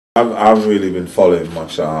I've really been following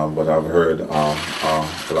much, but I've heard a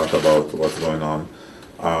lot about what's going on.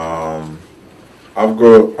 Um, I've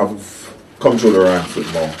come through the ranks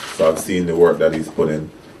with Mo, so I've seen the work that he's put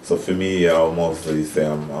in. So for me, I'll mostly say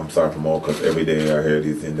I'm sorry for Mo because every day I hear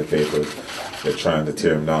these in the papers, they're trying to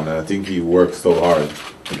tear him down, and I think he worked so hard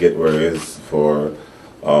to get where he is for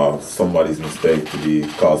somebody's mistake to be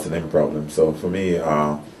causing him problems. So for me,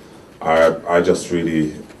 I just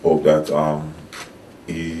really hope that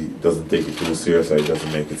he doesn't take it too seriously. He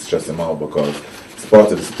doesn't make it stress him out because it's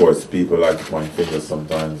part of the sports. People like to point fingers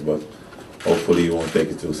sometimes, but hopefully he won't take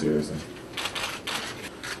it too seriously.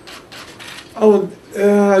 I would,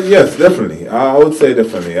 yes, definitely. I would say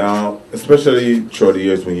definitely, especially through the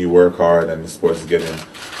years when you work hard and the sports is getting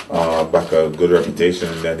back a good reputation,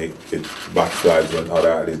 and then it backslides when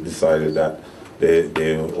other athletes decided that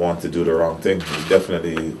they want to do the wrong thing. It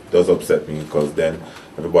definitely does upset me because then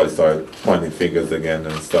everybody starts pointing fingers again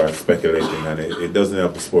and start speculating, and it doesn't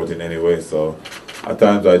help the sport in any way. So at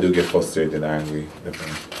times I do get frustrated and angry,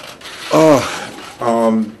 definitely.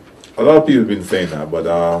 A lot of people have been saying that, but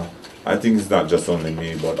I think it's not just only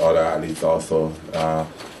me, but other athletes also.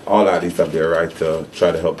 All athletes have their right to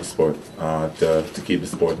try to help the sport, to keep the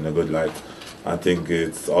sport in a good light. I think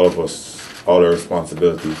it's all of us, all our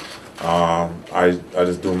responsibility. I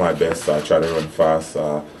just do my best. I try to run fast.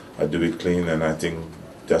 I do it clean, and I think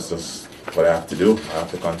that's just what I have to do. I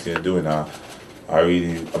have to continue doing. I'm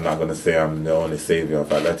not going to say I'm the only savior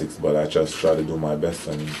of athletics, but I just try to do my best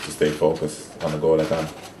and to stay focused on the goal at hand.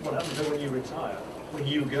 What happens when you retire? When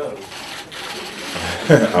you go?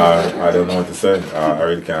 I don't know what to say. I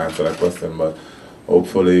really can't answer that question, but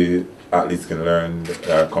hopefully athletes can learn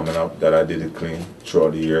coming up that I did it clean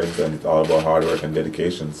throughout the years, and it's all about hard work and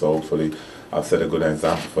dedication. So hopefully I've set a good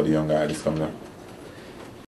example for the younger athletes coming up.